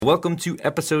Welcome to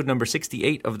episode number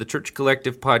 68 of the Church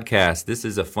Collective podcast. This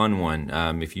is a fun one.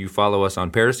 If you follow us on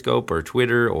Periscope or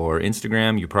Twitter or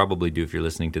Instagram, you probably do if you're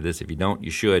listening to this. If you don't, you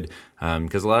should,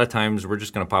 because a lot of times we're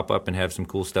just going to pop up and have some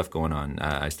cool stuff going on.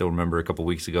 I still remember a couple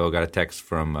weeks ago, I got a text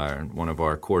from one of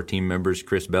our core team members,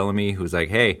 Chris Bellamy, who was like,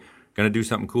 hey, going to do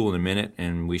something cool in a minute,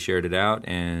 and we shared it out,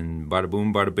 and bada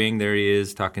boom, bada bing, there he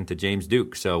is talking to James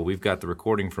Duke. So we've got the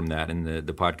recording from that in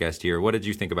the podcast here. What did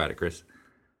you think about it, Chris?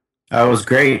 It was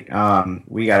great.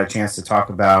 We got a chance to talk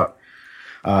about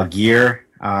gear,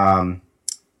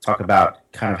 talk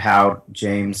about kind of how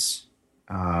James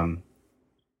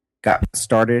got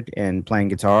started in playing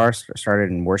guitar,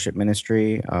 started in worship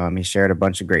ministry. He shared a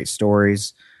bunch of great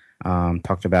stories,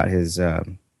 talked about his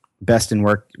best and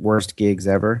worst gigs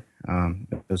ever.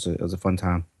 It was a fun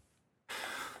time.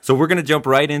 So we're going to jump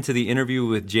right into the interview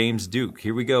with James Duke.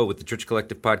 Here we go with the Church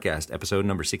Collective podcast, episode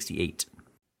number 68.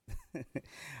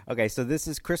 Okay, so this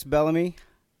is Chris Bellamy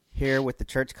here with the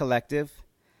Church Collective,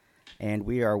 and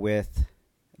we are with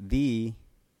the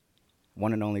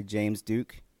one and only James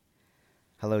Duke.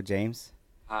 Hello, James.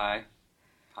 Hi.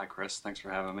 Hi, Chris. Thanks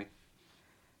for having me.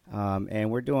 And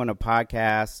we're doing a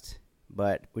podcast,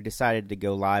 but we decided to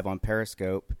go live on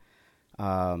Periscope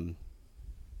just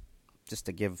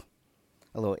to give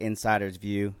a little insider's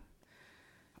view.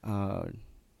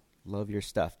 Love your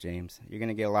stuff, James. You're going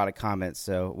to get a lot of comments,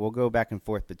 so we'll go back and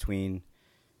forth between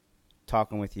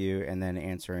talking with you and then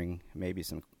answering maybe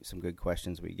some good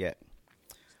questions we get.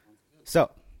 So,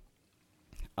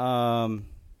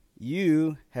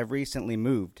 you have recently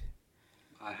moved.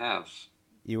 I have.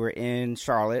 You were in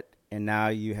Charlotte, and now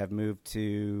you have moved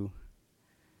to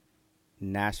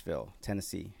Nashville,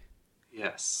 Tennessee.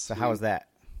 Yes. So how was that?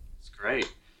 It's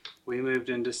great. We moved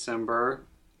in December,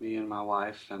 me and my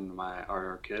wife and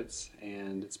our kids,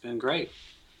 and it's been great.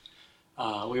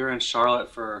 We were in Charlotte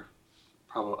for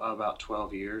probably about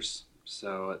 12 years,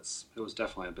 so it was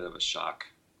definitely a bit of a shock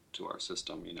to our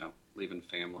system, leaving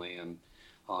family and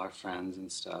all our friends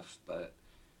and stuff, but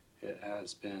it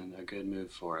has been a good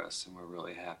move for us, and we're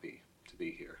really happy to be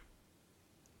here.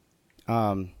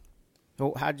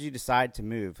 So how did you decide to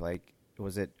move? Like,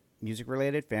 was it music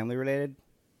related, family related?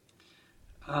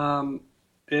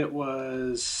 It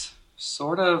was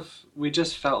sort of, we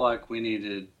just felt like we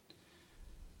needed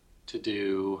to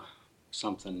do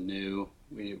something new.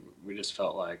 We just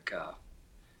felt like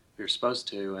we were supposed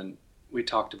to, and we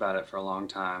talked about it for a long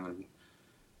time and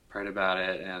prayed about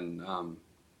it, and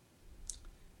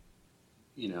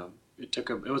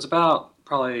it was about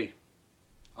probably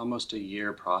almost a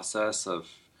year process of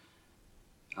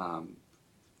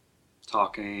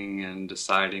talking and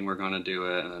deciding we're going to do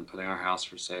it, and then putting our house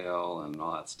for sale and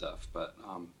all that stuff. But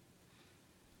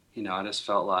I just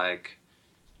felt like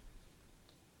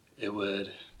it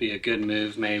would be a good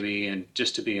move maybe, and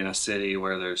just to be in a city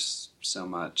where there's so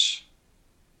much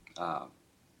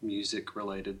music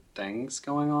related things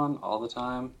going on all the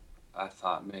time. I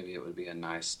thought maybe it would be a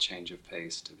nice change of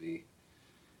pace to be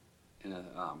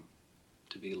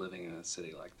living in a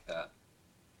city like that.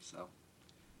 So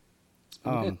it's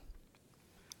been good.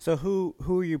 So who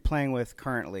are you playing with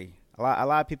currently? A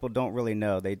lot of people don't really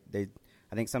know. I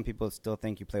think some people still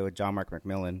think you play with John Mark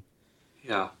McMillan.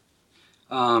 Yeah.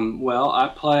 Well,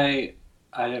 I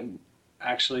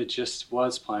actually just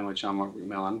was playing with John Mark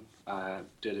McMillan. I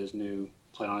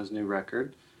played on his new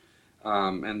record.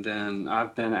 And then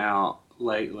I've been out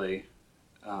lately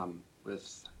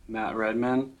with Matt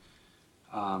Redman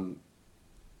and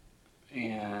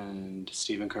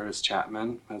Stephen Curtis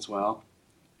Chapman as well.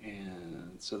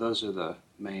 And so those are the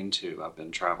main two I've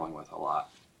been traveling with a lot,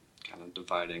 kind of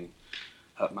dividing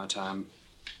up my time.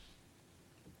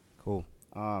 Cool.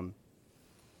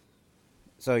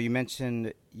 So you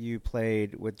mentioned you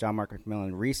played with John Mark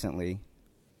McMillan recently.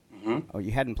 Mm-hmm. Oh, you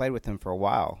hadn't played with him for a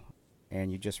while,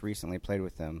 and you just recently played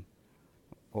with him.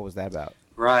 What was that about?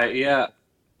 Right, yeah.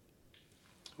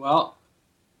 Well,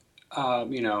 I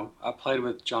played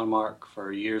with John Mark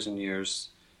for years and years.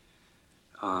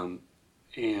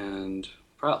 And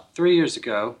about 3 years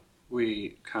ago,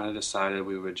 we kind of decided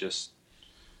we would just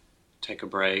take a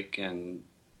break and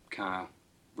kind of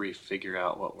refigure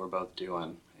out what we're both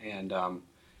doing. And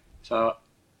so,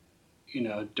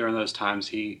 during those times,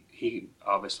 he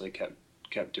obviously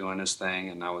kept doing his thing,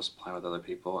 and I was playing with other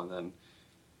people. And then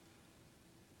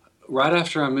right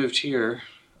after I moved here,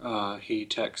 he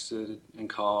texted and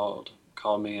called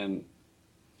me and,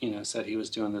 said he was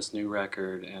doing this new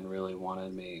record and really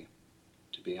wanted me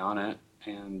to be on it.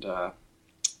 And I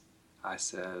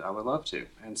said I would love to.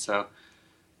 And so,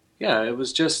 yeah, it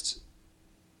was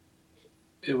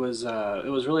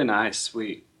really nice.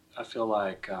 I feel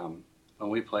like when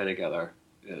we play together,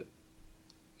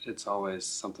 it's always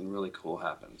something really cool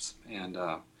happens. And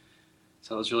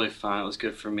so it was really fun. It was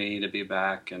good for me to be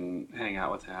back and hang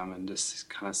out with him and just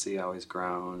kind of see how he's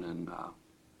grown.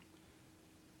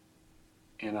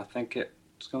 And I think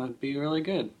it's going to be really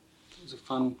good. It was a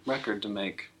fun record to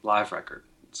make, live record.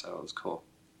 So it was cool.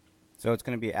 So it's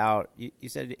going to be out. You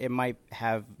said it might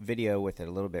have video with it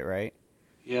a little bit, right?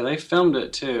 Yeah, they filmed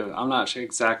it too. I'm not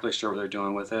exactly sure what they're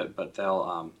doing with it, but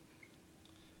I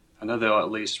know they'll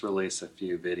at least release a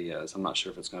few videos. I'm not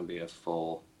sure if it's going to be a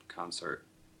full concert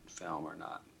film or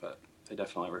not, but they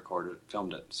definitely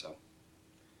filmed it. So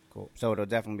cool. So it'll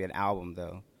definitely be an album,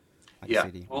 though. Like yeah, a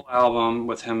CD. Full album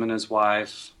with him and his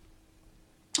wife,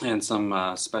 and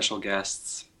some special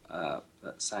guests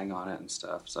that sang on it and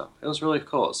stuff. So it was really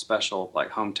cool. It was special,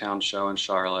 like hometown show in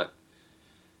Charlotte,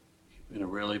 in a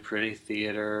really pretty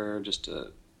theater.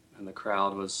 And the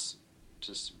crowd was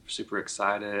just super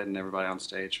excited, and everybody on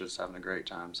stage was having a great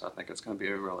time. So I think it's going to be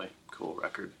a really cool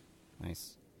record.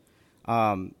 Nice.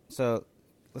 So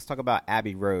let's talk about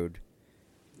Abbey Road.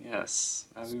 Yes,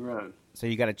 Abbey Road. So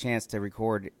you got a chance to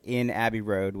record in Abbey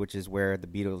Road, which is where the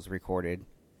Beatles recorded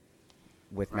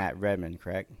with Matt Redman,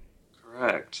 correct?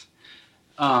 Correct.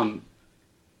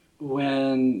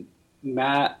 When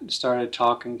Matt started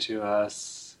talking to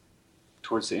us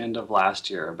towards the end of last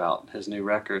year about his new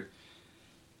record,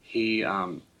 he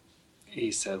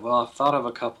said, well, I've thought of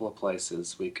a couple of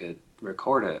places we could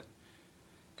record it,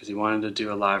 because he wanted to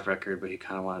do a live record, but he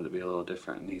kind of wanted it to be a little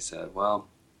different. And he said, well,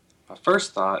 my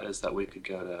first thought is that we could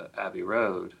go to Abbey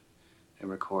Road and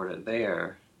record it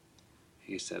there.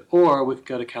 He said, or we could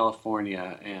go to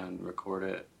California and record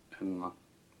it and,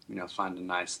 find a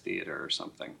nice theater or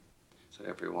something. So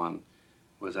everyone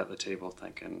was at the table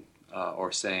thinking,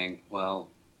 or saying, well,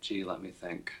 gee, let me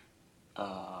think.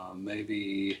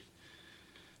 Maybe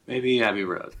Abbey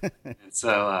Road. And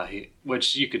so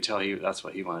which you could tell that's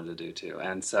what he wanted to do too.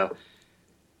 And so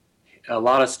a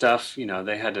lot of stuff,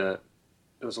 there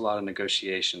was a lot of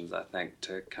negotiations, I think,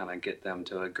 to kind of get them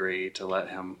to agree to let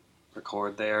him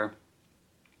record there,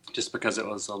 just because it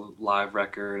was a live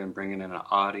record and bringing in an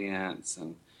audience.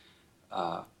 And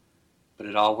but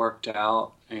it all worked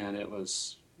out, and it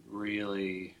was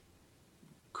really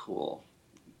cool.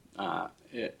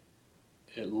 It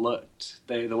looked,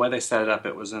 the way they set it up,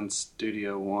 it was in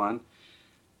Studio One,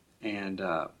 and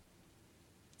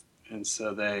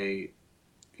so they,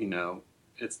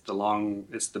 it's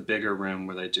the bigger room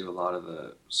where they do a lot of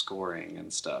the scoring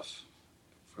and stuff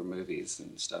for movies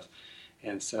and stuff.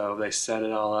 And so they set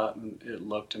it all up, and it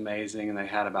looked amazing, and they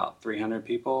had about 300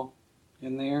 people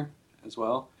in there as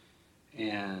well.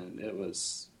 And it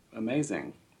was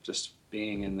amazing just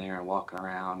being in there and walking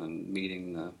around and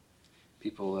meeting the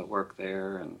people that work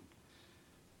there. And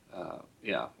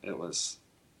it was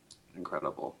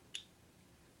incredible.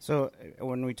 So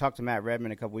when we talked to Matt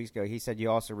Redman a couple weeks ago, he said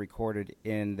you also recorded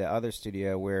in the other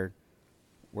studio where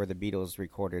the Beatles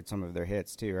recorded some of their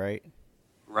hits too, right?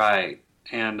 Right.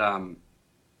 And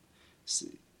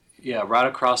right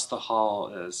across the hall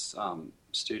is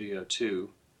Studio 2.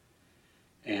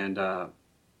 And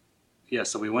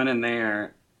so we went in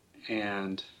there,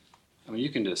 and I mean, you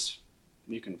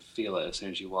can feel it as soon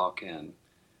as you walk in.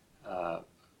 I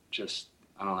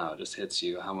don't know, it just hits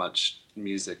you how much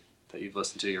music that you've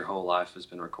listened to your whole life has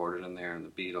been recorded in there, and the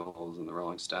Beatles and the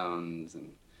Rolling Stones,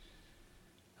 and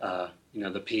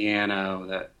the piano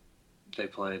that they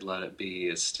played Let It Be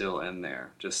is still in there,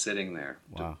 just sitting there.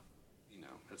 Wow.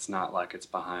 It's not like it's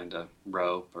behind a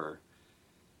rope or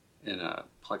in a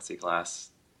plexiglass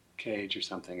cage or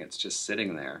something. It's just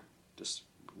sitting there, just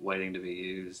waiting to be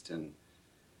used. And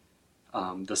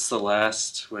the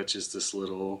Celeste, which is this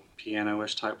little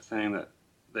piano-ish type thing that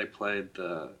they played,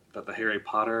 that the Harry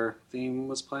Potter theme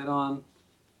was played on,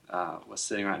 was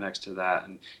sitting right next to that.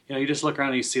 And you just look around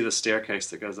and you see the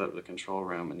staircase that goes up to the control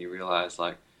room, and you realize,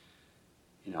 like,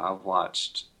 I've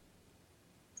watched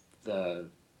the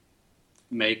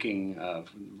making of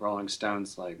Rolling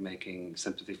Stones, like making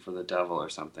Sympathy for the Devil or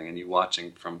something, and you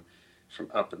watching from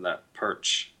up in that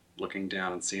perch, looking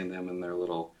down and seeing them in their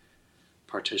little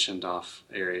partitioned off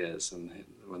areas, and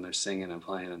when they're singing and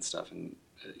playing and stuff, and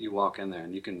you walk in there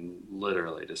and you can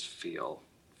literally just feel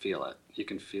it. You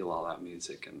can feel all that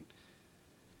music,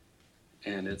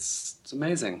 and it's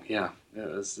amazing. Yeah, it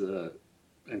was an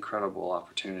incredible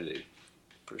opportunity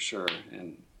for sure.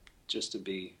 And just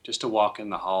to walk in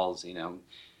the halls, and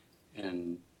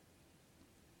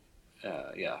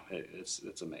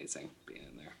it's amazing being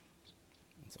in there.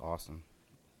 That's awesome.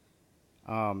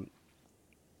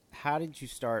 How did you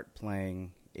start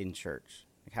playing in church?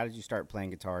 Like, how did you start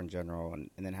playing guitar in general, and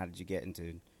then how did you get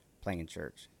into playing in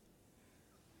church?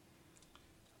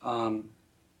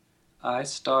 I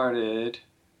started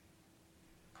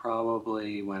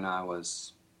probably when I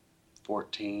was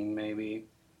 14, maybe.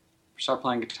 Started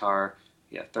playing guitar,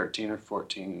 13 or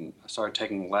 14. I started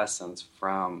taking lessons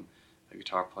from a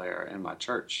guitar player in my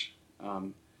church.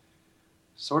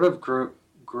 Sort of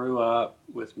grew up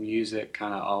with music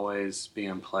kind of always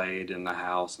being played in the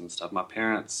house and stuff. My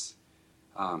parents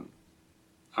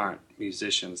aren't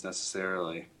musicians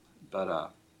necessarily,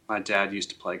 but my dad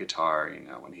used to play guitar,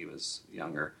 when he was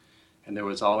younger. And there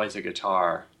was always a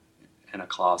guitar in a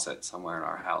closet somewhere in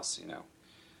our house,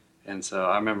 And so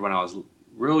I remember when I was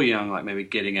real young, like maybe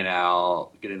getting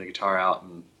the guitar out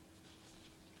and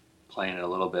playing it a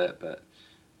little bit, but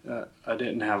I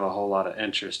didn't have a whole lot of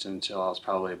interest until I was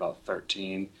probably about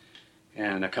 13.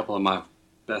 And a couple of my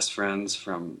best friends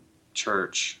from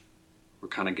church were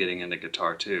kind of getting into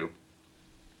guitar too.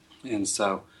 And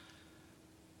so,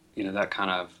 that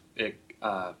kind of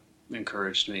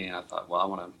encouraged me, and I thought, well, I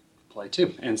want to play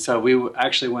too. And so we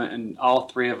actually went, and all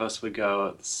three of us would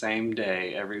go the same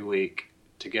day every week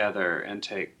together and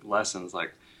take lessons,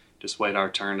 like just wait our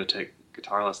turn to take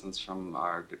guitar lessons from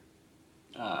our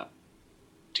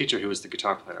teacher who was the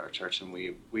guitar player at our church. And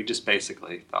we just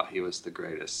basically thought he was the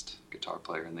greatest guitar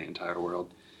player in the entire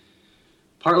world.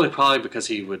 Partly probably because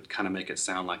he would kind of make it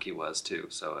sound like he was too,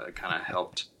 so it kind of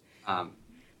helped.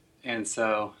 And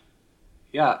so,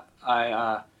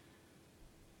 I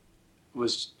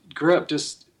grew up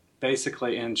just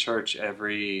basically in church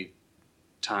every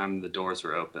time the doors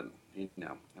were open,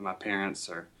 and my parents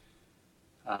are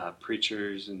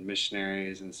preachers and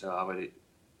missionaries, and so I would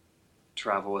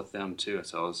travel with them too.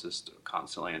 So I was just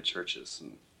constantly in churches,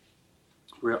 and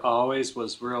always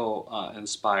was real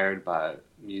inspired by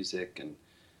music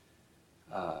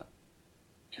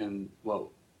and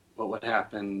what would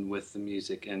happen with the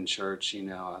music in church,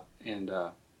 and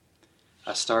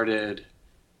I started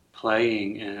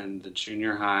playing in the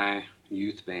junior high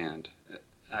youth band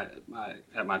at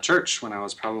my church when I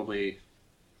was probably,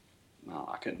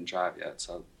 I couldn't drive yet,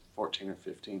 so 14 or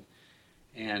 15.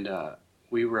 And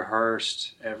we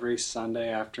rehearsed every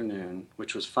Sunday afternoon,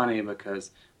 which was funny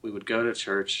because we would go to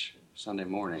church Sunday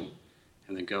morning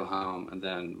and then go home, and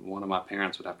then one of my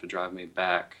parents would have to drive me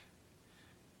back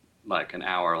like an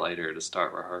hour later to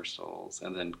start rehearsals.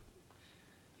 And then,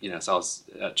 so I was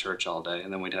at church all day,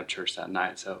 and then we'd have church that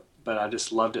night. So, but I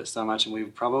just loved it so much, and we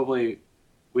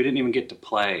didn't even get to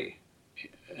play,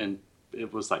 and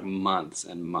it was like months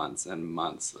and months and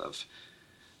months of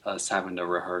us having to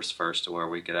rehearse first to where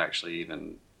we could actually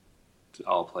even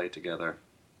all play together.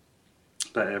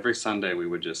 But every Sunday we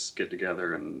would just get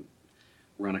together and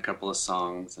run a couple of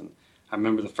songs. And I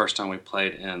remember the first time we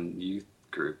played in youth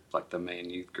group, like the main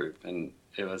youth group, and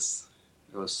it was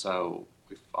so,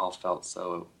 we all felt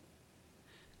so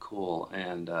cool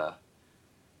and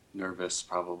nervous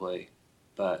probably.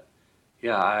 But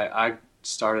I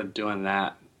started doing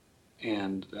that,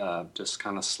 and just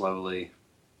kind of slowly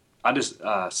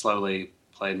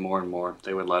played more and more.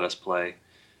 They would let us play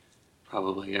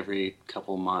probably every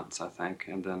couple months, I think,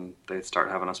 and then they'd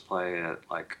start having us play at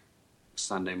like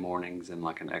Sunday mornings in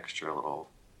like an extra little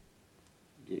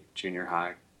junior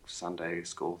high Sunday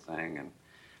school thing, and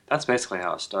that's basically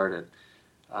how it started.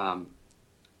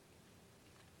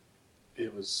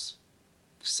 It was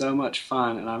so much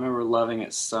fun, and I remember loving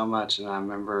it so much. And I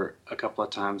remember a couple of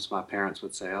times my parents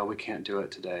would say, "Oh, we can't do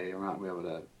it today. You're not gonna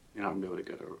be able to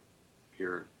go to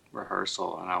your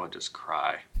rehearsal," and I would just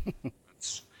cry. I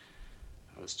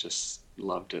was just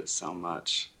loved it so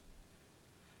much.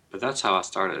 But that's how I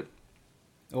started.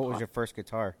 What was your first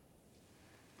guitar?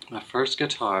 My first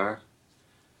guitar,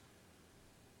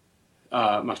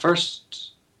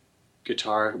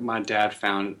 my dad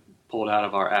pulled out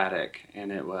of our attic,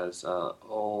 and it was an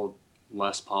old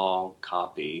Les Paul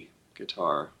copy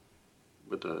guitar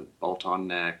with a bolt-on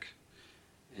neck,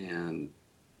 and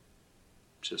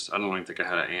I don't even think I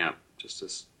had an amp, just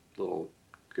this little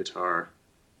guitar.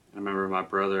 I remember my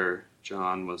brother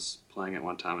John was playing it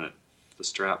one time, and the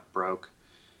strap broke,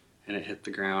 and it hit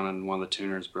the ground, and one of the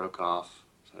tuners broke off.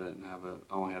 So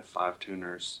I only had 5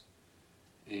 tuners.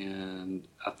 And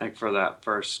I think for that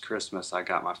first Christmas, I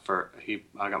got my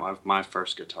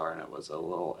first guitar, and it was a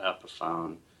little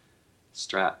Epiphone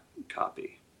Strat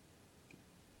copy,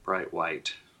 bright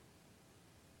white.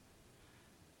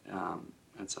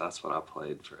 And so that's what I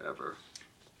played forever.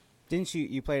 Didn't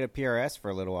you played a PRS for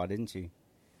a little while, didn't you?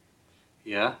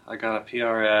 Yeah, I got a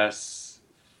PRS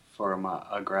for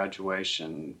a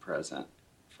graduation present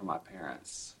from my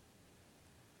parents.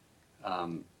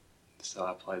 So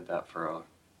I played that for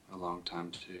a long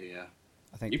time too, yeah.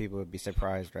 I think people would be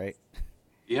surprised, right?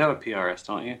 You have a PRS,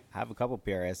 don't you? I have a couple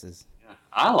PRSs. Yeah,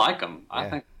 I like them. I Yeah.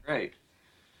 think they're great.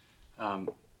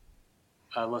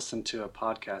 I listened to a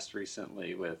podcast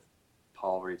recently with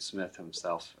Paul Reed Smith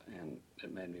himself, and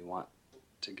it made me want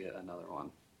to get another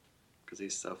one because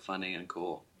he's so funny and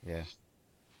cool. Yeah.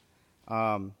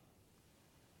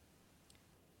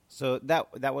 So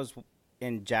that was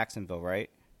in Jacksonville, right?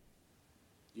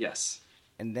 Yes.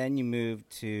 And then you moved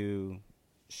to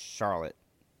Charlotte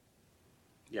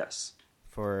Yes.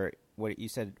 for what you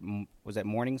said, was that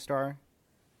Morning Star?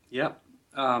 Yep.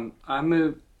 I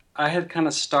moved. I had kind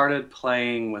of started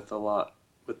playing with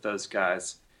those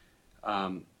guys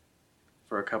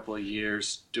for a couple of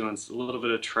years, doing a little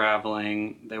bit of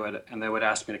traveling. They would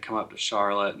ask me to come up to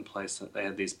Charlotte and play. They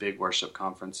had these big worship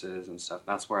conferences and stuff.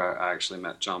 That's where I actually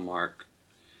met John Mark,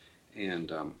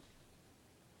 and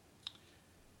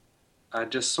I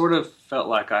just sort of felt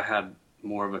like I had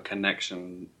more of a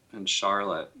connection in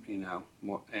Charlotte,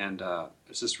 and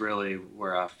it's just really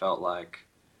where I felt like.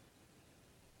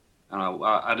 I don't know.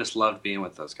 I just loved being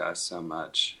with those guys so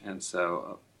much, and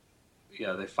so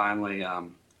they finally.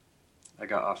 I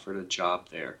got offered a job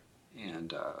there,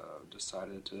 and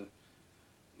decided to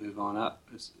move on up.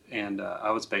 And I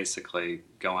was basically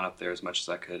going up there as much as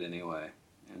I could anyway,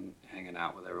 and hanging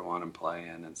out with everyone and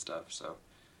playing and stuff. So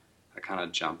I kind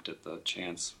of jumped at the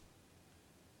chance.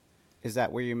 Is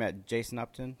that where you met Jason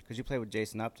Upton? Because you played with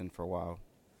Jason Upton for a while.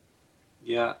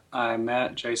 Yeah, I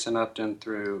met Jason Upton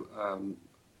through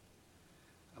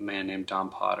a man named Don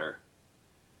Potter,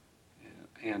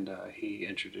 and he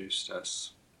introduced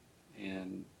us.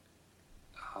 And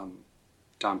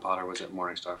Don Potter was at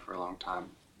Morningstar for a long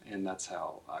time, and that's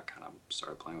how I kind of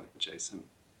started playing with Jason.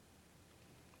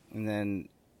 And then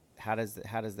how did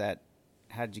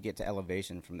you get to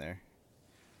Elevation from there?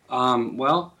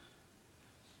 Well,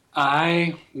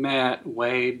 I met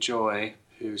Wade Joy,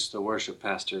 who's the worship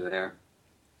pastor there.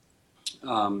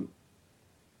 I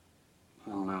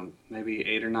don't know, maybe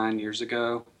 8 or 9 years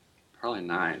ago, probably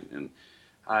 9, and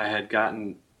I had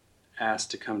gotten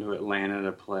asked to come to Atlanta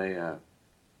to play a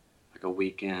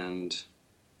weekend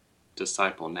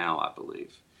Disciple Now, I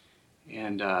believe,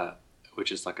 and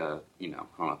which is like I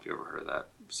don't know if you ever heard of that,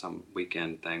 some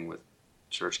weekend thing with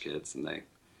church kids, and they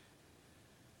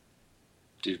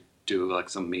do like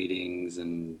some meetings,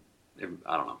 and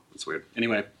I don't know, it's weird.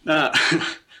 Anyway,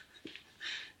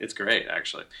 it's great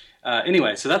actually.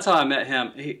 Anyway, so that's how I met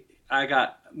him.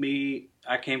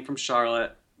 I came from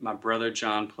Charlotte. My brother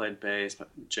John played bass.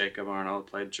 Jacob Arnold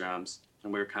played drums,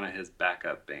 and we were kind of his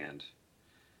backup band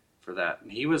for that.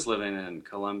 And he was living in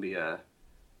Columbia,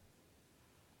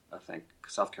 I think,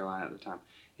 South Carolina at the time.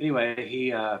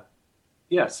 Anyway,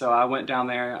 so I went down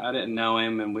there. I didn't know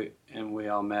him, and we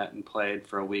all met and played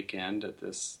for a weekend at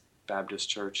this Baptist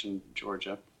church in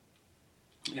Georgia.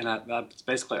 And that's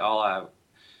basically all I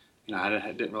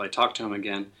didn't really talk to him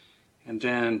again. And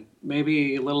then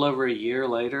maybe a little over a year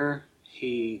later,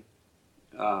 he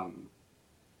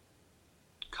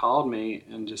called me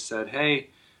and just said, "Hey,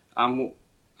 I'm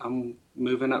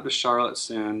moving up to Charlotte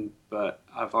soon, but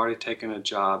I've already taken a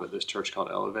job at this church called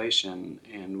Elevation,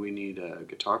 and we need a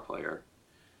guitar player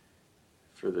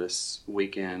for this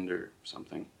weekend or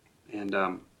something." And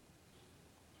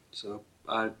so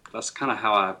that's kind of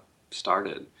how I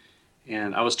started.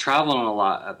 And I was traveling a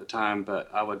lot at the time,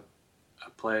 but I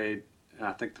played, and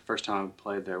I think the first time I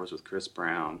played there was with Chris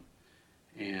Brown.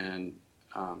 And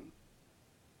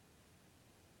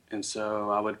so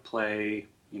I would play,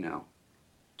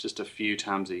 just a few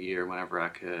times a year whenever I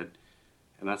could,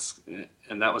 and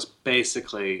that was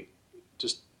basically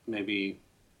just maybe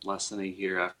less than a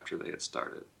year after they had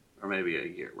started, or maybe a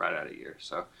year, right at a year.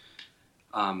 So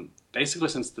basically,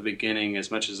 since the beginning,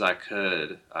 as much as I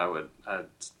could, I'd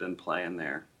been playing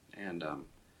there, and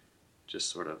just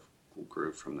sort of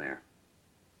grew from there.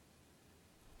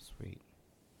 Sweet.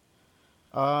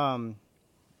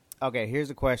 Okay, here's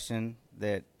a question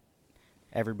that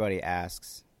everybody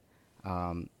asks.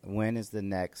 When is the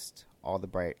next All the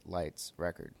Bright Lights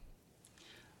record?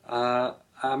 I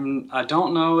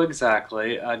don't know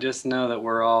exactly. I just know that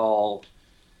we're all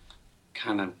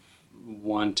kind of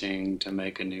wanting to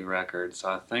make a new record.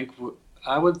 So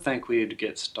I would think we'd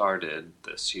get started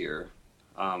this year.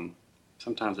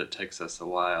 Sometimes it takes us a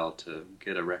while to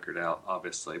get a record out,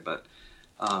 obviously, but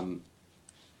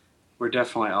we're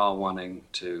definitely all wanting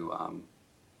to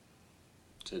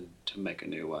make a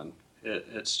new one.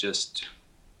 It's just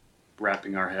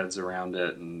wrapping our heads around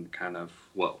it and kind of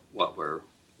what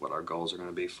our goals are going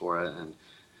to be for it and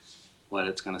what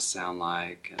it's going to sound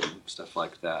like and stuff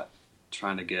like that.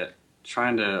 I'm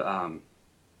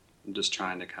just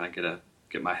trying to kind of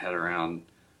get my head around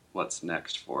what's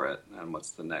next for it and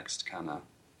what's the next kind of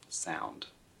sound.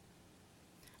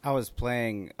 I was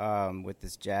playing with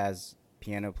this jazz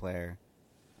piano player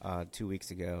 2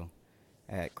 weeks ago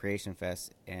at Creation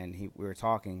Fest, and we were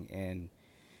talking, and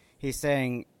he's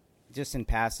saying, just in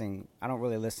passing, I don't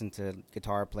really listen to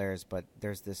guitar players, but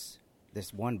there's this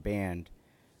one band.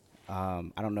 I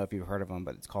don't know if you've heard of them,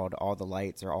 but it's called All the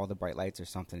Lights or All the Bright Lights or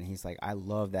something. And he's like, I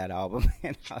love that album.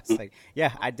 And I was like,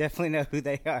 yeah, I definitely know who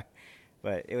they are.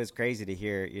 But it was crazy to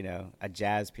hear, a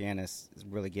jazz pianist is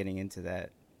really getting into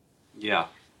that. Yeah,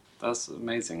 that's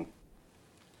amazing.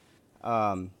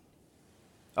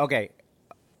 Okay,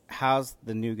 how's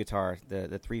the new guitar,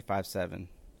 the 357?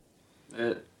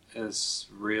 It is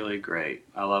really great.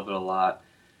 I love it a lot.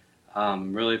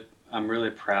 I'm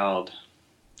really proud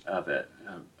of it,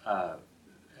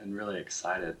 and really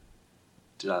excited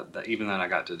even that I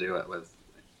got to do it with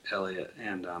Elliot.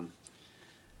 And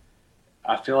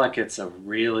I feel like it's a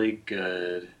really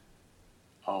good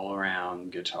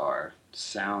all-around guitar.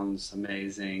 Sounds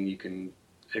amazing. It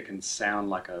can sound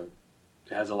like it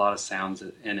has a lot of sounds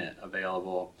in it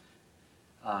available.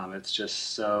 It's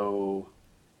just so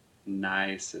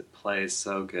nice. It plays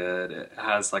so good. It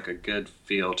has like a good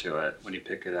feel to it when you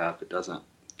pick it up. It doesn't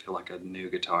feel like a new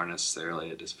guitar necessarily.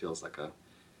 It just feels like a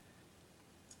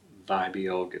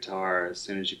vibey old guitar as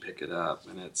soon as you pick it up.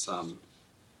 And it's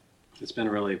been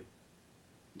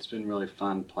really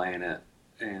fun playing it.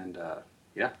 And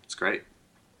yeah, it's great.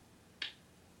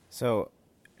 So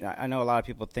I know a lot of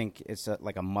people think it's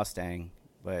like a Mustang,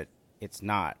 but it's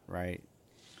not, right?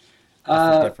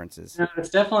 What's the differences? No, it's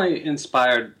definitely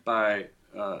inspired by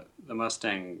the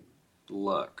Mustang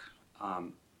look.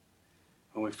 When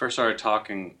we first started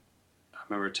talking, I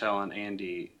remember telling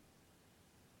Andy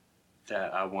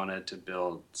that I wanted to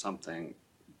build something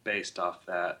based off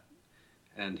that,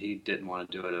 and he didn't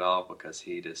want to do it at all because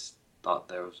he just thought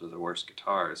those were the worst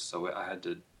guitars. So I had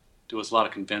to do a lot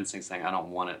of convincing, saying I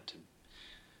don't want it to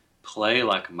play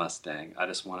like a Mustang. I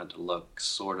just want it to look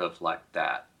sort of like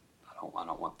that. I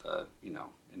don't want the,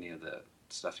 any of the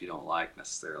stuff you don't like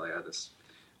necessarily. I just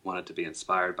want it to be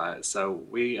inspired by it. So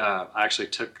we actually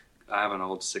I have an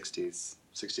old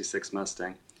 66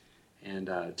 Mustang, and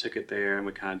took it there, and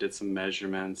we kind of did some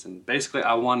measurements. And basically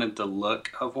I wanted the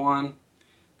look of one,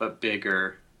 but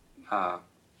bigger.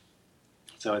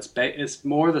 So it's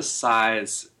more the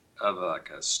size of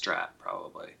like a Strat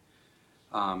probably.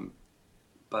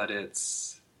 But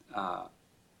it's...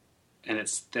 and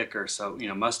it's thicker, so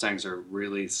Mustangs are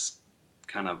really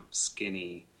kind of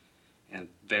skinny and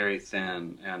very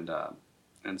thin,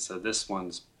 and so this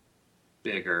one's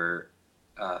bigger,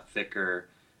 thicker,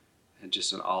 and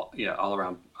just all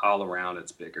around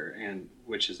it's bigger, and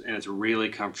it's really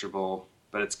comfortable,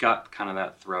 but it's got kind of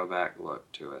that throwback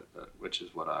look to it, which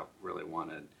is what I really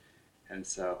wanted, and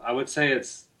so I would say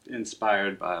it's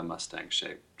inspired by a Mustang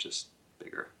shape, just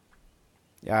bigger.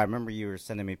 Yeah, I remember you were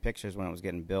sending me pictures when it was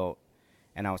getting built.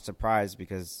 And I was surprised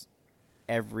because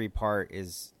every part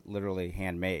is literally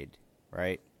handmade,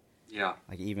 right? Yeah.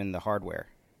 Like even the hardware.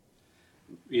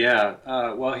 Yeah.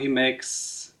 Well,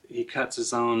 he cuts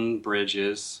his own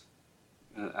bridges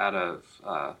out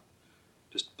of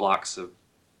just blocks of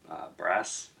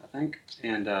brass, I think.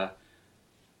 And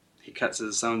he cuts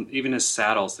his own, even his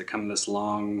saddles, they come in this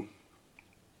long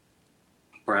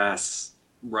brass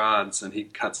rods, and he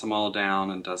cuts them all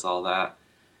down and does all that.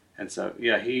 And so,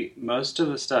 yeah, most of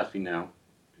the stuff,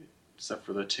 except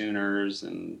for the tuners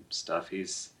and stuff,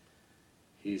 he's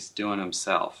doing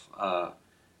himself. And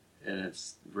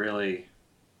it's really,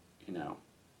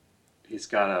 he's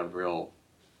got a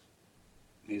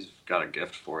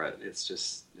gift for it. It's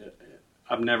just,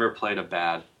 I've never played a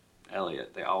bad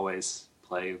Elliot. They always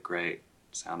play great,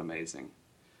 sound amazing.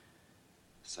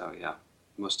 So, yeah,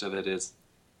 most of it is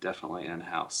definitely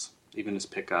in-house. Even his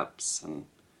pickups, and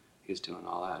he's doing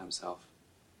all that himself.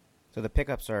 So the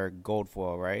pickups are gold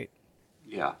foil, right?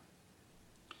 Yeah.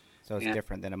 So it's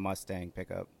different than a Mustang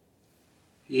pickup.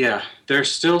 Yeah, they're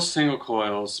still single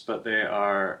coils, but they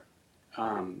are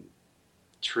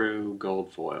true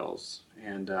gold foils,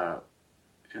 and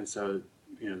so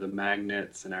the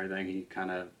magnets and everything.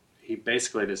 He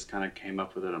basically just kind of came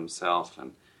up with it himself,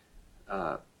 and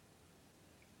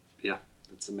yeah,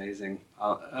 it's amazing.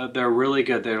 They're really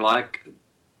good. They're like,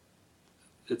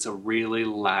 it's a really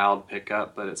loud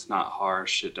pickup, but it's not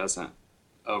harsh. It doesn't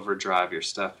overdrive your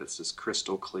stuff. It's just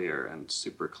crystal clear and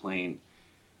super clean.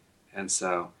 And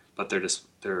so, but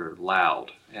they're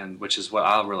loud, and which is what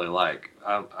I really like.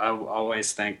 I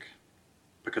always think,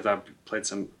 because I've played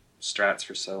some Strats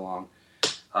for so long,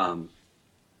 a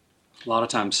lot of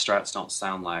times Strats don't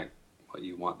sound like what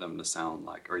you want them to sound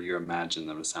like, or you imagine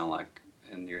them to sound like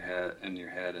in your head,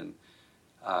 and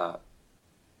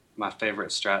my favorite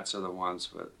Strats are the ones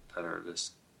that are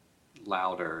just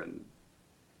louder and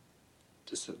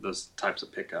just those types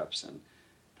of pickups. And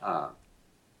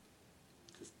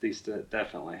these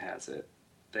definitely has it.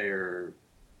 They're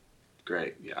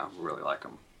great. Yeah, I really like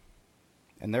them.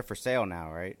 And they're for sale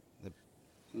now, right?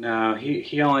 No,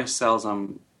 he only sells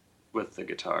them with the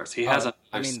guitars. He has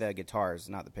I mean the guitars,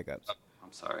 not the pickups. Oh,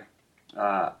 I'm sorry.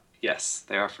 Yes,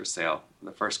 they are for sale.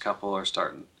 The first couple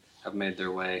have made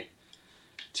their way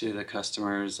to the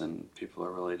customers, and people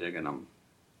are really digging them.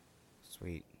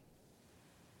 Sweet.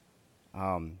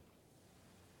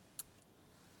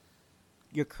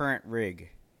 Your current rig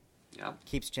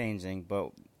keeps changing,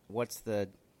 but what's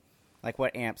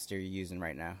what amps are you using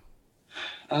right now?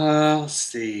 Let's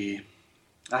see.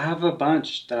 I have a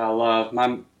bunch that I love.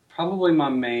 Probably my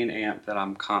main amp that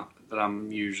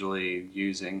I'm usually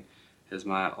using is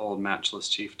my old Matchless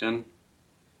Chieftain.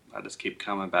 I just keep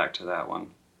coming back to that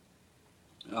one.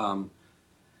 And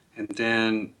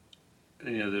then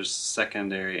there's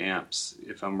secondary amps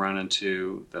if I'm running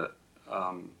to the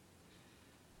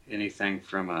anything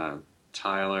from a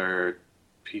Tyler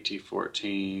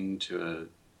PT14 to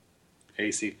a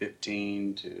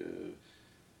AC15 to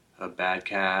a Bad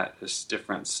Cat, just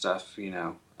different stuff,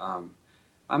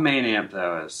 My main amp,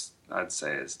 though, I'd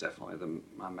say is definitely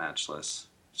my Matchless.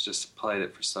 It's just played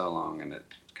it for so long, and it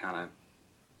kind of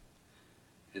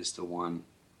is the one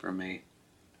for me.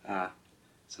 So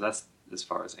that's, as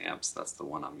far as amps, that's the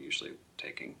one I'm usually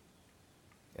taking.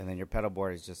 And then your pedal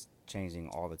board is just changing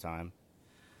all the time?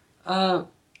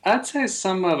 I'd say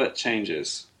some of it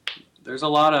changes. There's a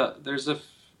lot of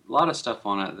stuff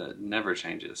on it that never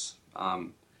changes.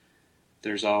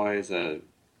 There's always a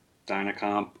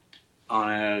Dynacomp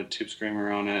on it, a Tube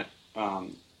Screamer on it,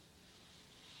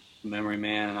 Memory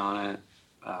Man on it.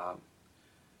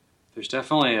 There's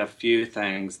definitely a few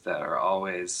things that are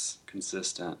always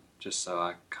consistent, just so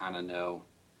I kind of know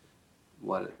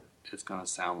what it's going to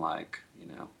sound like,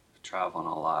 traveling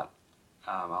a lot.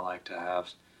 I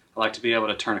like to be able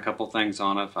to turn a couple things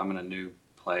on if I'm in a new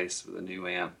place with a new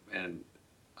amp and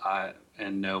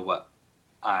know what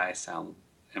am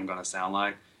going to sound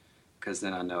like, because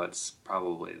then I know it's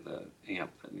probably the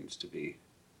amp that needs to be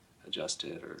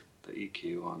adjusted, or the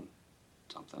EQ on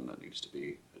something that needs to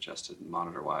be adjusted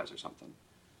monitor wise or something.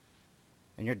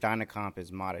 And your Dynacomp is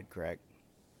modded, correct?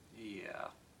 Yeah,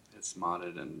 it's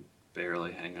modded and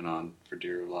barely hanging on for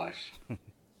dear life.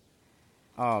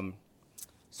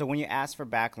 So when you ask for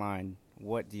backline,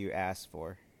 what do you ask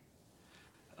for?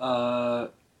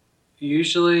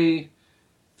 Usually,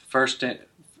 first,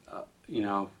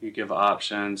 you give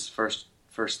options. First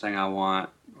thing I want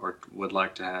or would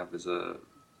like to have is a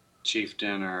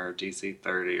Chieftain or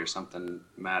DC30 or something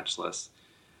Matchless,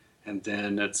 and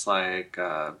then it's like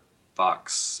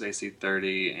Vox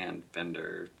AC30 and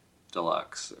Fender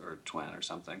Deluxe or Twin or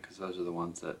something, because those are the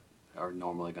ones that are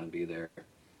normally going to be there.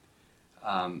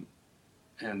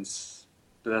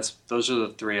 Those are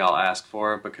the three I'll ask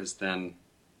for, because then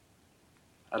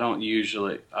I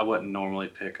wouldn't normally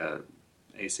pick a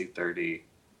AC30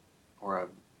 or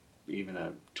even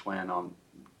a Twin on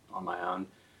my own,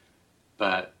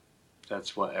 but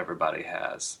that's what everybody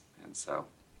has, and so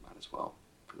might as well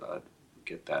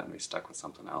get that and be stuck with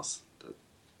something else.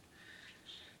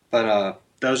 But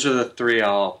those are the three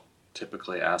I'll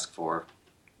typically ask for,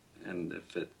 and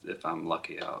if I'm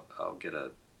lucky, I'll get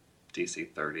a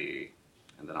DC30,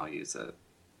 and then I'll use a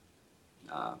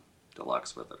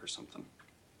Deluxe with it or something.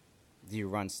 Do you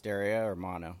run stereo or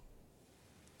mono?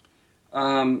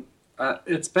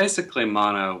 It's basically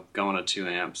mono going to 2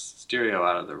 amps. Stereo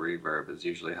out of the reverb is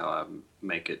usually how I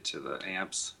make it to the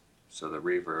amps. So the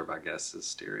reverb, I guess, is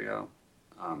stereo.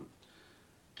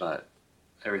 But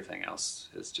everything else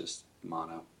is just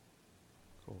mono.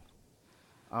 Cool.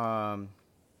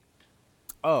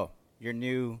 Your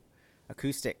new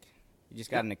acoustic. You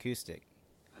just got an acoustic.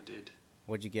 I did.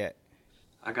 What'd you get?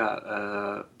 I got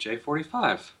a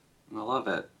J45, and I love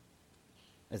it.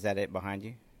 Is that it behind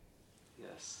you?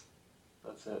 Yes.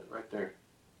 That's it, right there.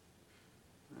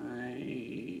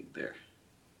 Right there.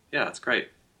 Yeah, it's great.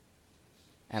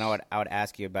 And I would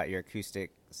ask you about your acoustic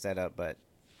setup, but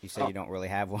you said you don't really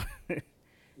have one.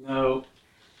 No,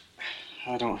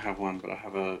 I don't have one, but I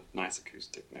have a nice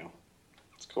acoustic now.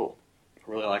 It's cool. I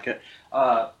really like it.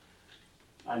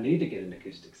 I need to get an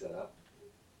acoustic setup,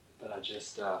 but I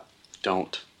just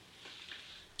don't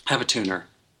have a tuner.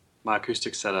 My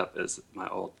acoustic setup is my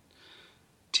old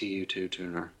TU2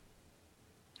 tuner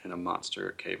and a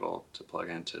monster cable to plug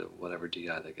into whatever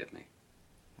DI they give me.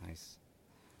 Nice.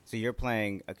 So you're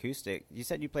playing acoustic. You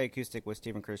said you play acoustic with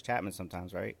Stephen Chris Chapman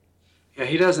sometimes, right? Yeah,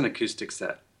 he does an acoustic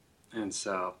set. And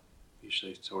so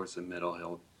usually towards the middle,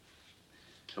 he'll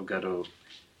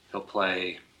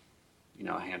play,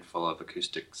 a handful of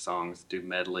acoustic songs, do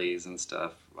medleys and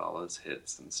stuff, all those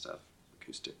hits and stuff,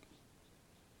 acoustic.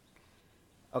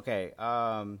 Okay,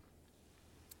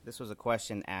 this was a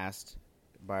question asked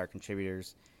by our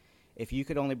contributors. If you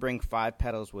could only bring 5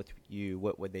 pedals with you,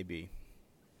 what would they be?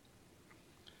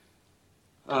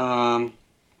 A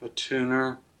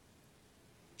tuner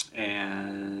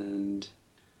and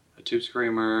a tube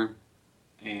screamer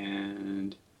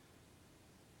and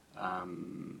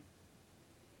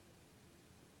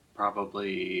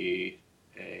probably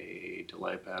a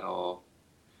delay pedal,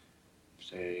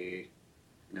 say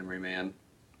Memory Man,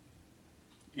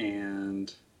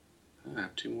 and I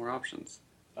have 2 more options.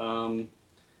 I don't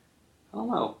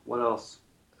know what else.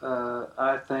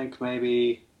 I think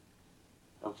maybe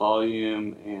a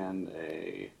volume and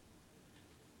a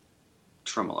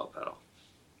tremolo pedal.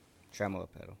 Tremolo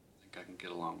pedal. I think I can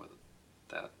get along with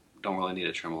that. Don't really need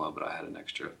a tremolo, but I had an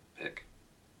extra pick.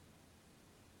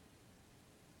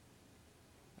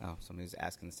 Oh, somebody's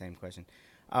asking the same question.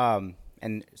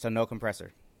 And so no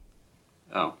compressor.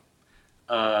 Oh,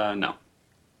 no.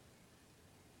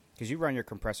 Because you run your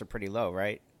compressor pretty low,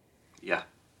 right? Yeah.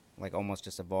 Like almost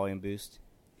just a volume boost.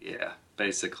 Yeah,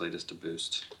 basically just a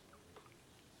boost.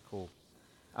 Cool.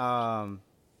 All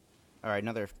right,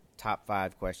 another top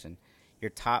 5 question.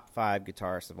 Your top 5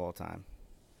 guitarists of all time.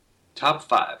 Top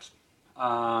 5.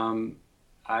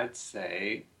 I'd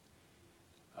say,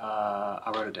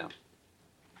 I wrote it down.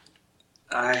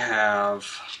 I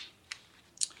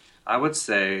would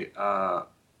say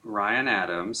Ryan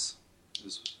Adams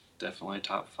is definitely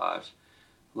top 5.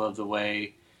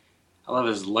 I love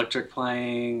his electric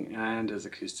playing and his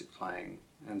acoustic playing.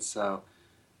 And so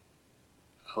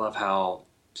I love how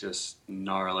just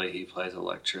gnarly he plays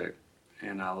electric.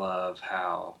 And I love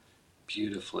how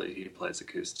beautifully he plays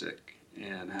acoustic.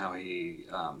 And how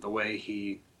the way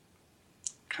he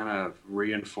kind of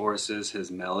reinforces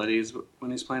his melodies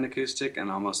when he's playing acoustic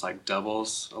and almost like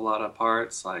doubles a lot of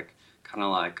parts, like kind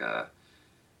of like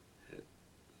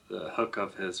the hook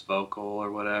of his vocal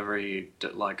or whatever. He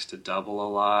likes to double a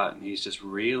lot, and he's just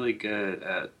really good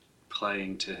at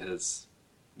playing to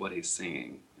what he's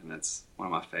singing, and it's one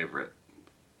of my favorite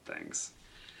things.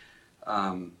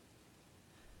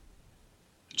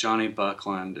 Johnny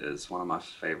Buckland is one of my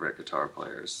favorite guitar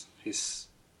players. He's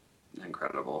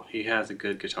incredible. He has a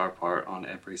good guitar part on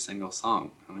every single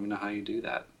song. I don't even know how you do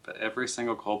that, but every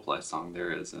single Coldplay song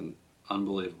there is an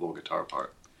unbelievable guitar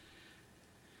part.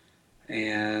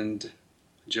 And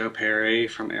Joe Perry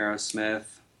from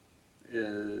Aerosmith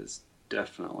is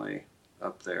definitely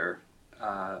up there.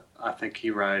 I think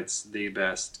he writes the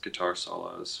best guitar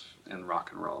solos in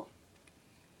rock and roll.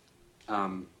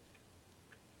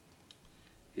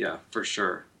 Yeah, for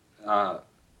sure.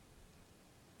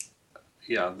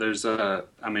 Yeah,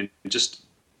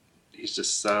 he's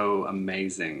just so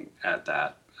amazing at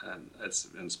that, and it's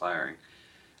inspiring.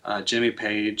 Jimmy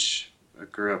Page, I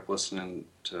grew up listening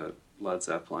to Led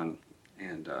Zeppelin,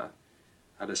 and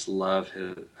I just love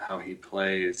how he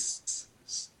plays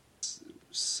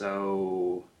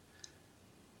so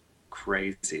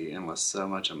crazy and with so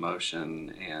much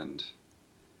emotion, and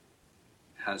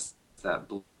has that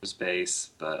blues bass,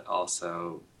 but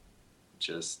also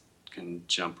just can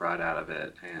jump right out of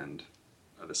it, and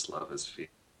I just love his feel.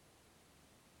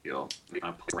 Kind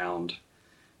of play around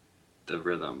the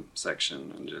rhythm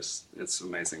section, and just it's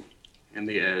amazing. And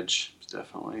the Edge is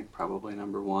definitely probably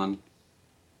number 1.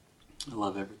 I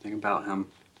love everything about him.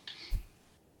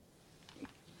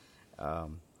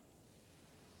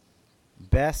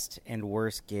 Best and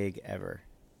worst gig ever.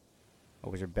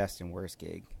 What was your best and worst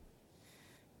gig?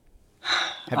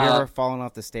 Have you ever fallen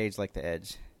off the stage like the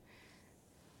Edge?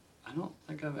 I don't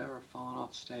think I've ever fallen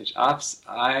off stage. I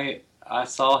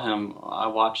saw him. I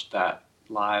watched that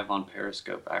live on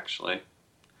Periscope, actually.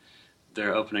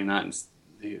 Their opening night, and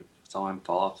saw him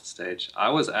fall off the stage. I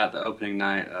was at the opening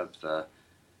night of I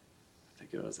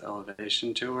think it was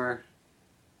Elevation Tour,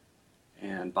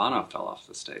 and Bono fell off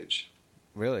the stage.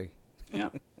 Really? Yeah.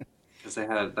 Because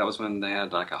that was when they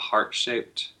had like a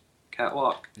heart-shaped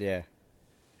catwalk. Yeah.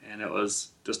 And it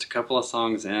was just a couple of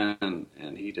songs in,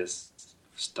 and he just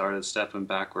started stepping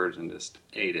backwards and just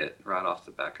ate it right off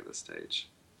the back of the stage.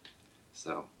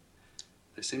 So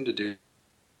they seem to do.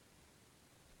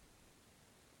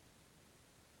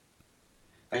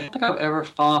 I don't think I've ever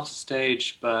fallen off the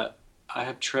stage, but I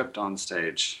have tripped on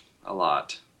stage a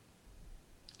lot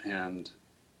and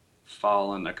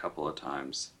fallen a couple of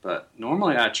times. But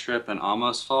normally I trip and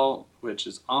almost fall, which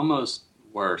is almost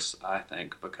worse, I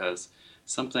think, because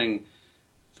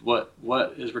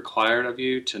what is required of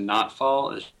you to not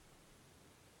fall is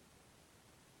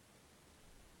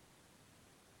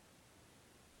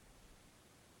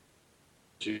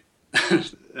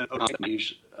There's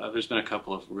been a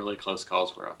couple of really close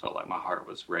calls where I felt like my heart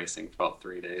was racing for about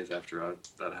 3 days after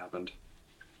that happened.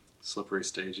 Slippery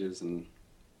stages. And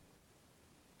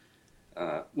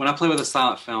when I play with a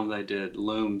silent film, they did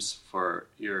looms for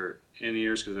your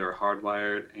in-ears because they were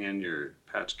hardwired, and your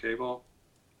patch cable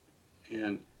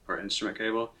or instrument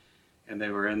cable, and they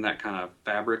were in that kind of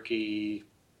fabric-y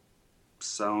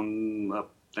sewn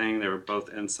up thing. They were both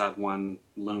inside one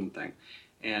loom thing,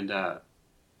 and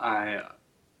I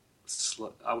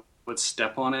would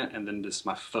step on it, and then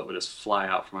my foot would just fly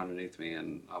out from underneath me,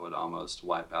 and I would almost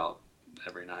wipe out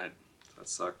every night. That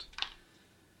sucked.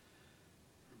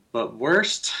 But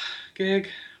worst gig,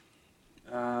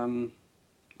 I don't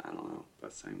know.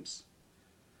 That seems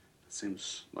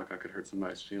like I could hurt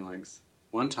somebody's feelings.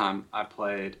 One time I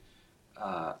played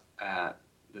at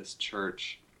this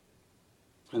church,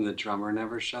 and the drummer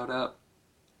never showed up.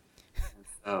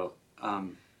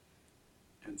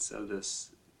 And so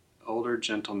this older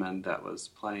gentleman that was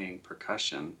playing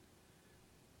percussion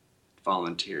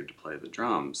volunteered to play the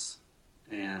drums,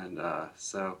 and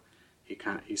so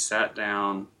he sat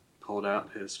down, pulled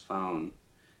out his phone,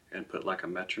 and put like a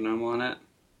metronome on it.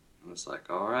 I was like,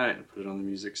 all right, and put it on the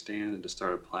music stand and just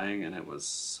started playing, and it was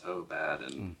so bad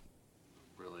and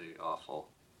really awful.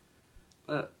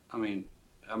 But I mean,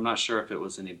 I'm not sure if it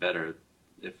was any better.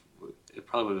 It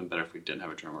probably would have been better if we didn't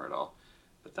have a drummer at all.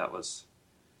 But that was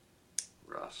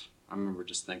rough. I remember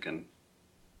just thinking,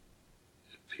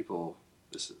 I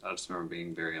just remember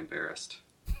being very embarrassed.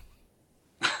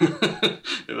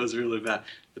 It was really bad.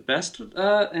 The best,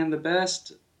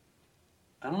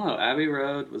 I don't know, Abbey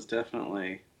Road was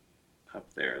definitely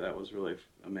up there. That was really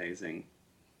amazing.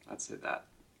 I'd say that.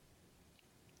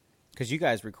 Because you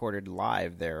guys recorded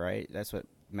live there, right? That's what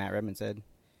Matt Redman said?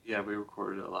 Yeah, we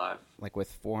recorded it live. Like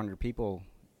with 400 people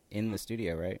in the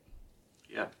studio, right?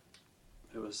 Yeah.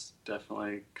 It was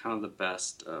definitely kind of the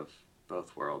best of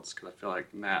both worlds, because I feel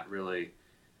like Matt really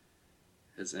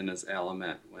is in his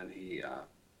element when he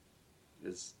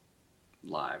is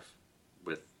live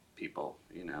with people,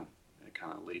 and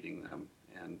kind of leading them.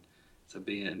 And so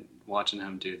watching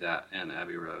him do that in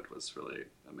Abbey Road was really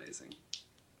amazing.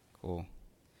 Cool.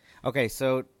 Okay,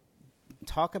 so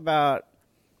talk about,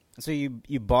 so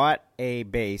you bought a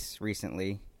bass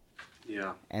recently.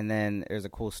 Yeah. And then there's a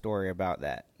cool story about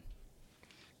that.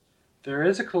 There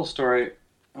is a cool story.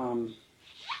 I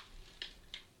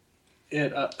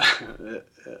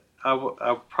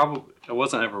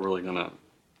wasn't ever really gonna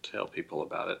tell people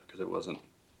about it because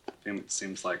it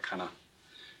seems like kind of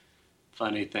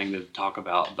funny thing to talk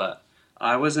about. But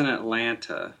I was in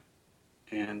Atlanta,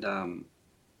 and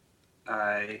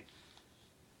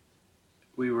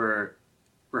we were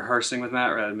rehearsing with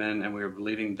Matt Redman, and we were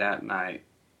leaving that night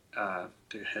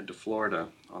to head to Florida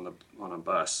on a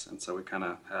bus, and so we kind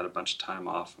of had a bunch of time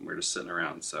off, and we were just sitting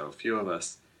around. So a few of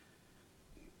us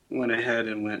went ahead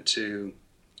and went to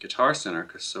Guitar Center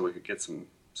so we could get some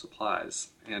supplies.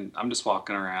 And I'm just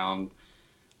walking around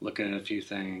looking at a few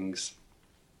things,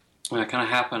 and I kind of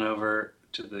happen over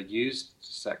to the used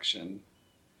section,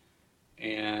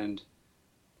 and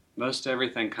most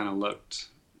everything kind of looked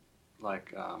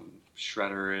like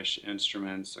shredder-ish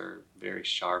instruments, or very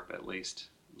sharp at least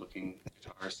looking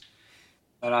guitars.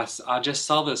 But I just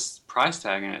saw this price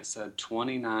tag, and it said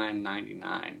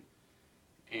 $29.99,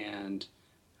 and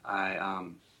I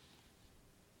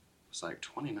was like,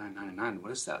 $29.99,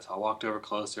 what is that? So I walked over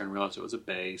closer and realized it was a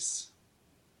bass.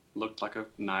 Looked like a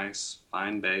nice,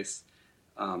 fine bass.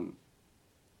 And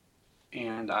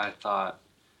I thought,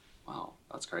 wow,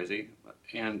 that's crazy.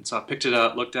 And so I picked it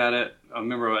up, looked at it. I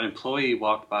remember an employee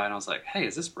walked by, and I was like, hey,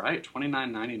 is this right?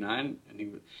 $29.99?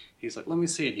 And he's like, let me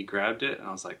see. And he grabbed it, and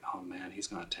I was like, oh man, he's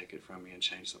going to take it from me and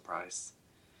change the price.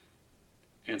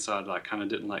 And so I kind of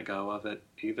didn't let go of it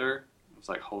either. I was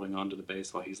like holding on to the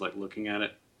bass while he's like looking at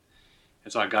it.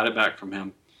 And so I got it back from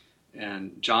him.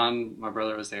 And John, my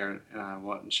brother, was there, and I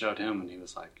went and showed him, and he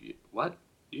was like, what?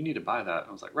 You need to buy that.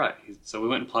 I was like, right. So we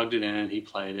went and plugged it in. He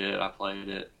played it. I played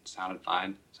it. Sounded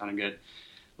fine. Sounded good.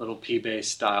 Little P-bass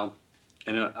style.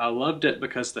 And I loved it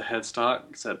because the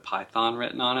headstock said Python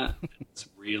written on it. It's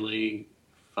really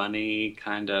funny,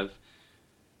 kind of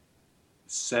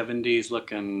 70s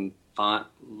looking font.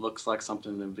 Looks like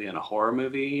something that would be in a horror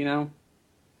movie, And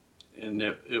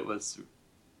it was...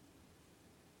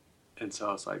 And so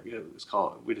I was like, it was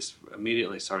called, we just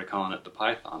immediately started calling it the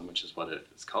Python, which is what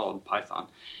it's called, Python.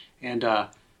 And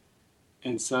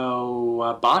so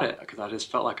I bought it because I just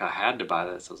felt like I had to buy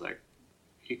this. I was like,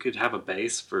 you could have a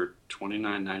bass for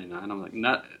 $29.99. I'm like,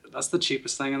 no, that's the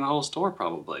cheapest thing in the whole store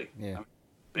probably. Yeah. I mean,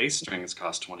 bass strings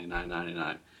cost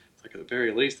 $29.99. It's like at the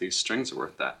very least, these strings are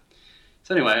worth that.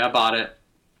 So anyway, I bought it.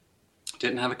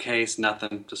 Didn't have a case,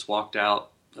 nothing. Just walked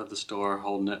out of the store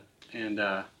holding it, and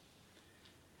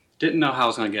didn't know how I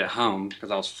was going to get home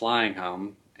because I was flying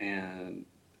home, and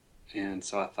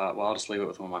so I thought, well, I'll just leave it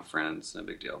with one of my friends. No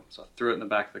big deal. So I threw it in the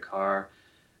back of the car,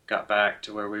 got back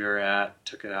to where we were at,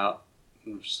 took it out,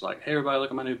 and was just like, hey, everybody, look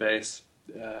at my new bass.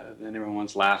 And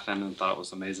everyone's laughing and thought it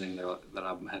was amazing that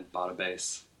I had bought a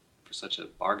bass for such a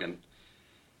bargain.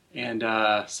 And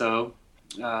so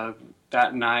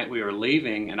that night we were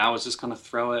leaving, and I was just going to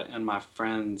throw it in my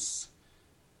friend's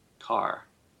car.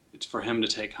 It's for him to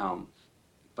take home.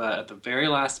 But at the very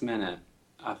last minute,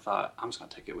 I thought, I'm just going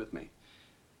to take it with me.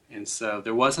 And so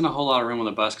there wasn't a whole lot of room on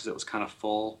the bus because it was kind of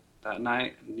full that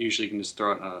night. Usually you can just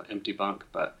throw it in an empty bunk,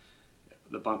 but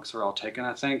the bunks were all taken,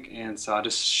 I think. And so I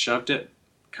just shoved it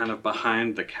kind of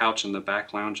behind the couch in the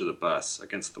back lounge of the bus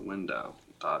against the window.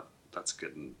 Thought, that's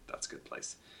good, and that's a good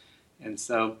place. And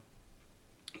so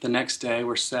the next day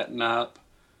we're setting up,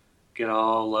 get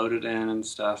all loaded in and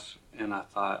stuff, and I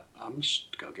thought, I'm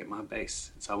just go get my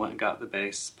bass. And so I went and got the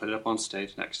bass, put it up on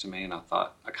stage next to me, and I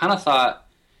kind of thought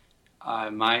I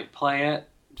might play it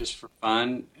just for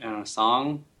fun in a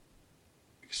song.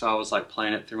 So I was like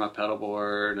playing it through my pedal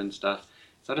board and stuff.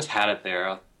 So I just had it there.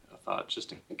 I thought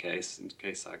just in case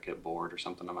I get bored or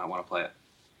something, I might want to play it.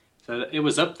 So it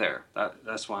was up there.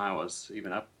 That's why I was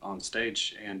even up on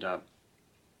stage. And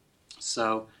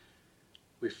so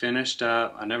we finished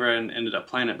up. I never ended up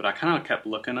playing it, but I kind of kept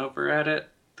looking over at it,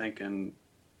 thinking,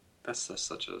 that's just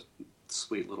such a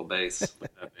sweet little bass,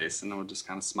 with that bass, and I would just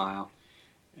kind of smile.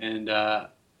 And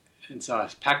so I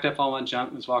packed up all my junk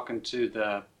and was walking to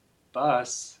the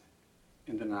bus,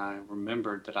 and then I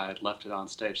remembered that I had left it on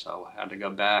stage, so I had to go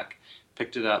back,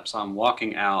 picked it up. So I'm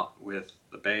walking out with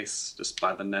the bass just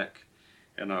by the neck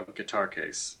in a guitar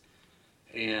case,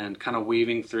 and kind of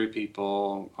weaving through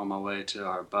people on my way to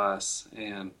our bus.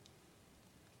 And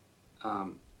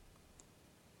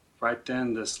right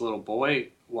then this little boy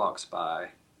walks by,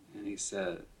 and he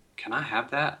said, "Can I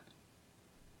have that?"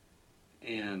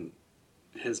 And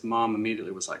his mom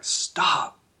immediately was like,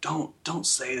 "Stop! Don't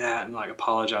say that," and like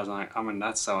apologizing. Like, I mean,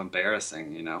 that's so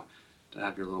embarrassing, to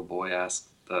have your little boy ask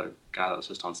the guy that was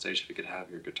just on stage if he could have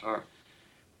your guitar.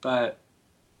 But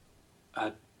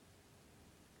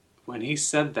when he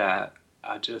said that,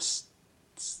 I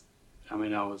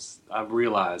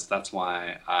realized that's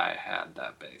why I had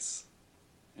that bass.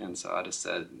 And so I just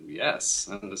said yes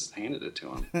and just handed it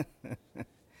to him.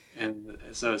 And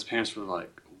so his parents were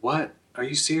like, "What? Are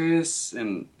you serious?"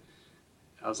 And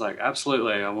I was like,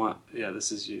 "Absolutely.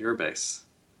 This is your bass."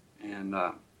 And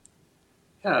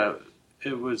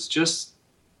it was just,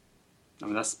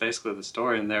 that's basically the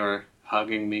story. And they were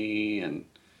hugging me and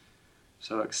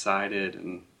so excited.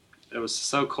 And it was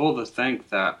so cool to think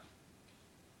that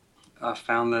I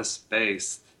found this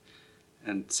bass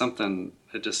and something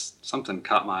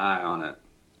caught my eye on it.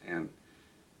 And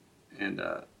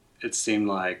it seemed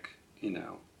like,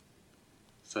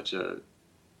 such a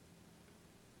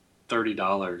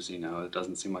 $30, it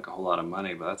doesn't seem like a whole lot of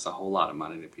money, but that's a whole lot of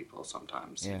money to people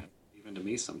sometimes. Yeah. Even to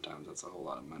me sometimes that's a whole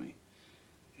lot of money.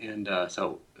 And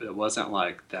so it wasn't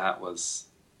like that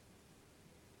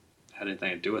had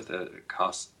anything to do with it. It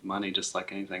cost money just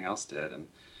like anything else did.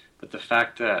 But the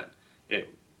fact that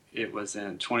it was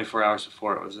in 24 hours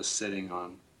before, it was just sitting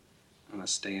on a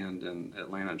stand in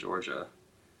Atlanta, Georgia,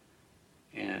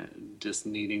 and just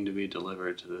needing to be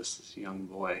delivered to this young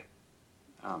boy.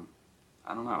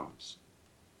 I don't know, it's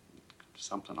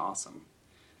something awesome.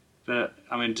 But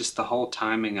just the whole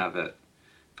timing of it,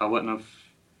 if I wouldn't have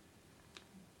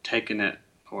taken it,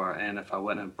 and if I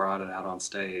wouldn't have brought it out on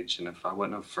stage, and if I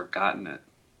wouldn't have forgotten it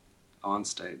on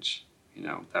stage,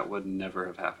 that would never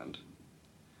have happened.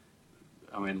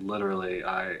 Literally,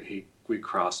 we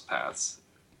crossed paths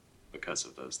because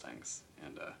of those things,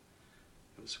 and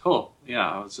it was cool.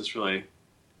 Yeah, it was just really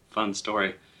fun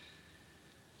story,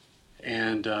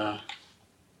 and I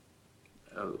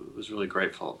was really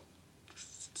grateful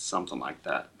something like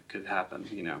that could happen.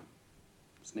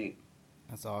 It's neat.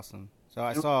 That's awesome. So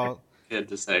I saw kid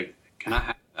to say, "Can I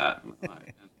have that?"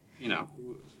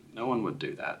 No one would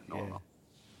do that. No one.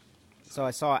 So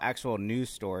I saw an actual news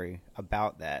story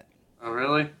about that. Oh,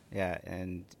 really? Yeah,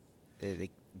 and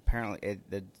apparently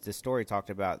the story talked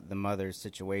about the mother's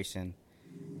situation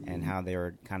and how they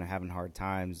were kind of having hard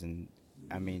times, and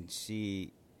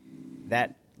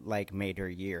that made her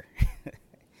year.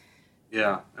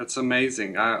 Yeah, it's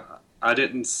amazing. I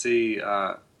didn't see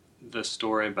the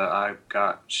story, but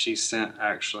she sent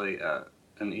actually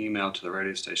an email to the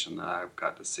radio station that I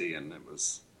got to see, and it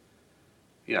was,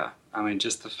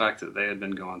 just the fact that they had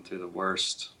been going through the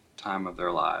worst time of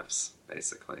their lives,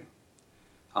 basically.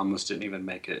 almost didn't even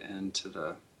make it into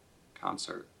the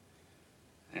concert.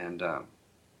 And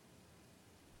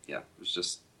yeah, it was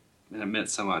just, and it meant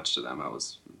so much to them. It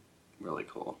was really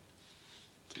cool.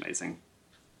 It's amazing.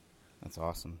 That's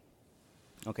awesome.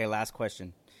 Okay, last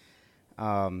question.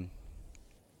 So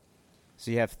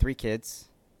you have 3 kids.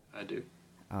 I do.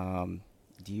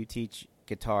 Do you teach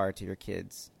guitar to your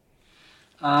kids?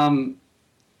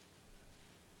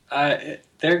 They're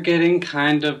getting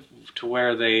kind of to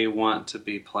where they want to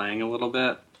be playing a little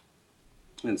bit.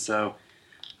 And so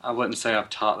I wouldn't say I've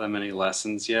taught them any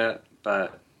lessons yet,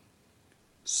 but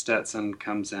Stetson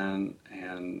comes in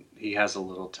and he has a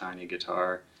little tiny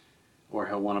guitar, or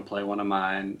he'll want to play one of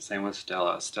mine. Same with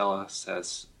Stella. Stella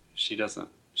says she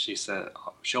said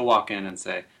she'll walk in and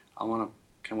say,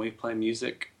 can we play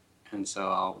music? And so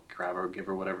I'll grab her, give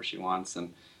her whatever she wants,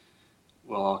 and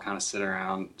we'll all kind of sit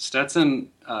around. Stetson,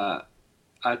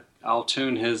 I'll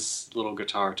tune his little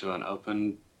guitar to an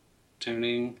open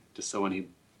tuning, just so when he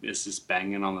is just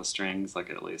banging on the strings, like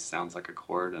it at least sounds like a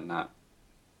chord and not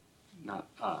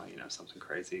something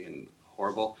crazy and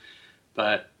horrible.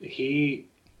 But he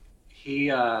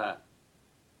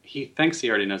thinks he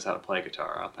already knows how to play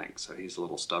guitar, I think, so he's a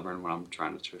little stubborn when I'm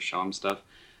trying to show him stuff.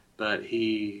 But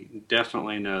he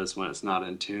definitely knows when it's not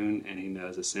in tune, and he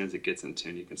knows as soon as it gets in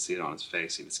tune, you can see it on his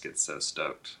face. He just gets so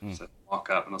stoked. So I'll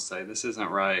walk up and I'll say, this isn't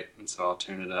right, and so I'll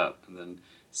tune it up. And then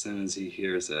as soon as he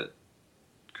hears it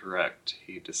correct,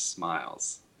 he just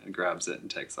smiles and grabs it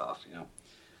and takes off,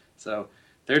 So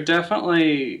they're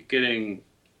definitely getting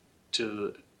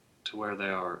to where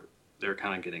they're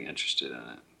kind of getting interested in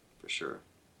it, for sure.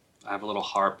 I have a little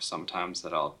harp sometimes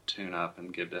that I'll tune up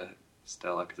and give to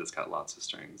Stella because it's got lots of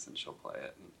strings, and she'll play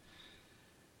it. And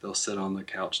they'll sit on the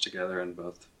couch together and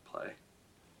both play.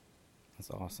 That's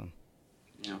awesome.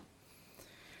 Yeah.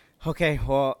 Okay,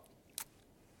 well,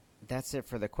 that's it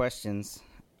for the questions.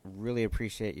 Really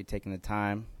appreciate you taking the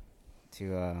time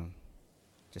to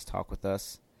just talk with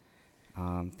us.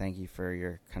 Thank you for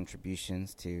your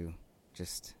contributions to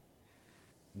just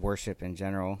worship in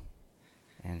general,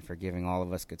 and for giving all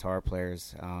of us guitar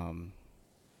players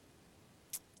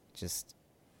just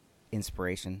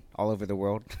inspiration all over the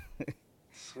world.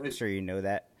 I'm sure you know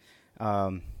that.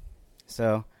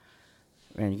 So,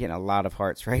 man, you're getting a lot of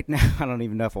hearts right now. I don't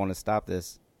even know if I want to stop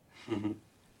this.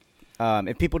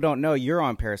 If people don't know, you're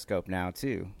on Periscope now,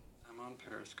 too. I'm on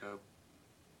Periscope.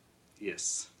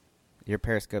 Yes. Your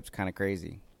Periscope's kind of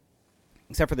crazy.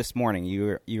 Except for this morning,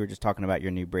 you were just talking about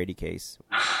your new Brady case.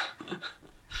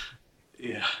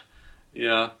 Yeah.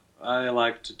 I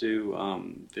like to do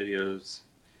videos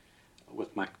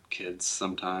with my kids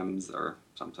sometimes, or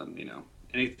something,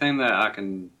 Anything that I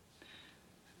can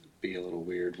be a little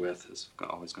weird with is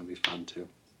always going to be fun, too.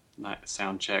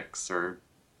 Sound checks, or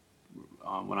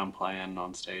when I'm playing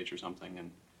on stage or something,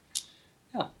 and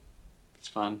yeah, it's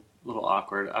fun. A little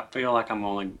awkward. I feel like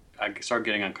I start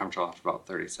getting uncomfortable after about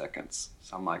 30 seconds.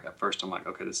 So at first I'm like,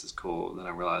 okay, this is cool. Then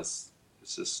I realize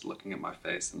it's just looking at my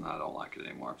face and I don't like it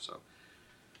anymore. So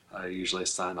I usually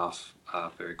sign off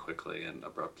very quickly and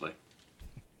abruptly.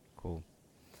 Cool.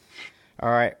 All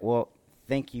right. Well,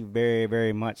 thank you very,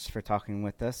 very much for talking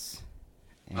with us.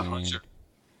 And, sure.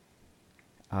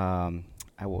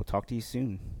 I will talk to you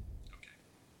soon.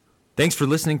 Thanks for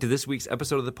listening to this week's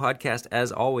episode of the podcast.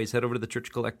 As always, head over to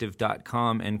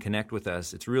thechurchcollective.com and connect with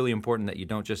us. It's really important that you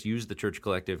don't just use the Church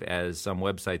Collective as some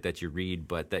website that you read,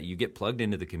 but that you get plugged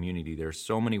into the community. There are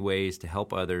so many ways to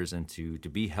help others and to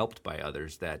be helped by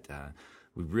others that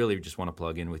we really just want to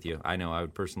plug in with you. I know I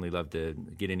would personally love to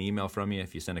get an email from you.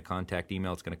 If you send a contact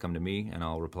email, it's going to come to me, and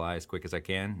I'll reply as quick as I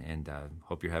can. And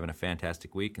hope you're having a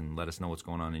fantastic week, and let us know what's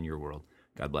going on in your world.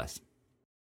 God bless.